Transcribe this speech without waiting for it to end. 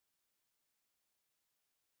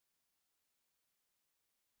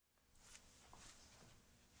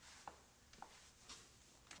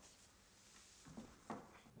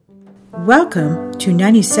Welcome to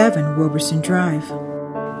 97 Roberson Drive.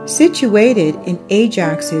 Situated in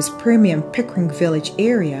Ajax's premium Pickering Village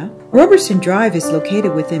area, Roberson Drive is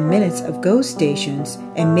located within minutes of GO stations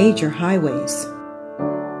and major highways.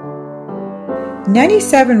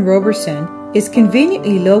 97 Roberson is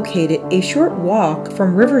conveniently located a short walk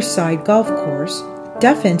from Riverside Golf Course,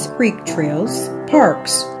 Duffins Creek Trails,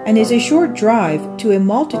 parks, and is a short drive to a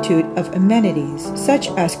multitude of amenities such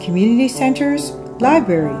as community centers,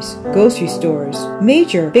 libraries, grocery stores,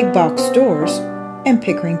 major big box stores, and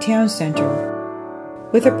Pickering Town Center.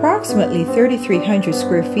 With approximately 3,300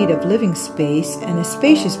 square feet of living space and a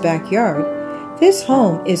spacious backyard, this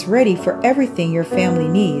home is ready for everything your family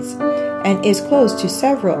needs and is close to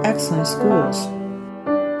several excellent schools.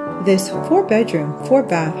 This 4-bedroom,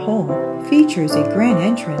 4-bath home features a grand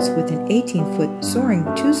entrance with an 18-foot soaring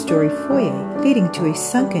 2-story foyer leading to a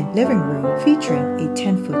sunken living room featuring a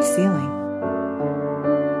 10-foot ceiling.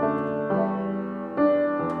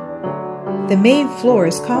 The main floor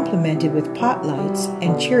is complemented with pot lights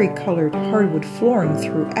and cherry-colored hardwood flooring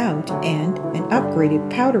throughout and an upgraded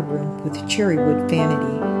powder room with cherry wood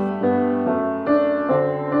vanity.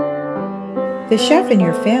 The chef and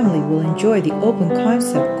your family will enjoy the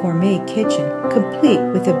open-concept gourmet kitchen, complete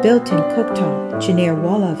with a built-in cooktop, Jenner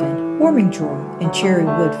wall oven, warming drawer, and cherry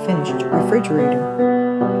wood finished refrigerator.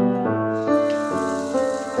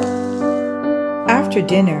 After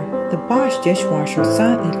dinner, the Bosch dishwasher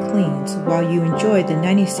silently cleans while you enjoy the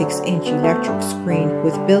 96-inch electric screen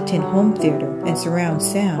with built-in home theater and surround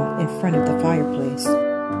sound in front of the fireplace.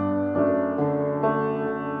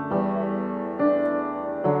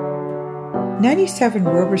 '97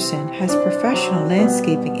 Roberson has professional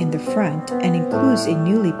landscaping in the front and includes a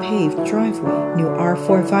newly paved driveway, new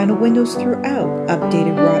R4 vinyl windows throughout,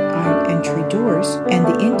 updated wrought iron entry doors, and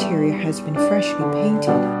the interior has been freshly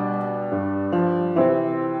painted.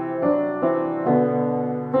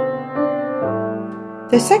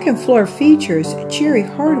 The second floor features cherry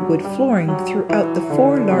hardwood flooring throughout the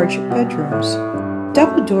 4 large bedrooms.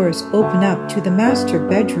 Double doors open up to the master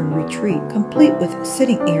bedroom retreat, complete with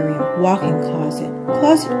sitting area, walk-in closet,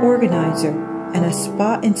 closet organizer, and a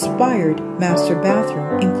spa-inspired master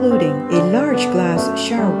bathroom, including a large glass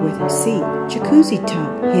shower with seat, jacuzzi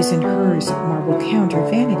tub, his and hers marble counter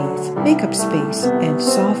vanities, makeup space, and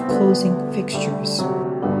soft closing fixtures.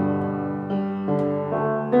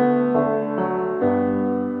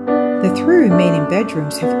 The 3 remaining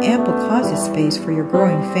bedrooms have ample closet space for your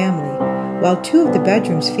growing family, while 2 of the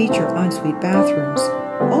bedrooms feature ensuite bathrooms.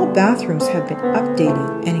 All bathrooms have been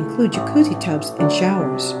updated and include jacuzzi tubs and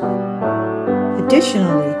showers.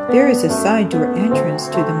 Additionally, there is a side door entrance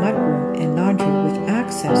to the mudroom and laundry with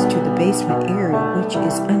access to the basement area, which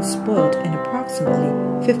is unspoiled and approximately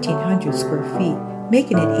 1,500 square feet,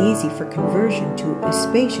 making it easy for conversion to a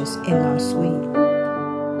spacious in-law suite.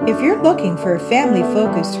 If you're looking for a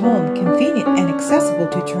family-focused home convenient and accessible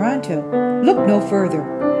to Toronto, look no further.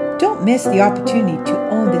 Don't miss the opportunity to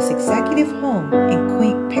own this executive home in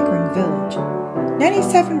quaint Pickering Village.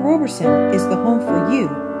 97 Roberson is the home for you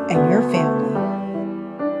and your family.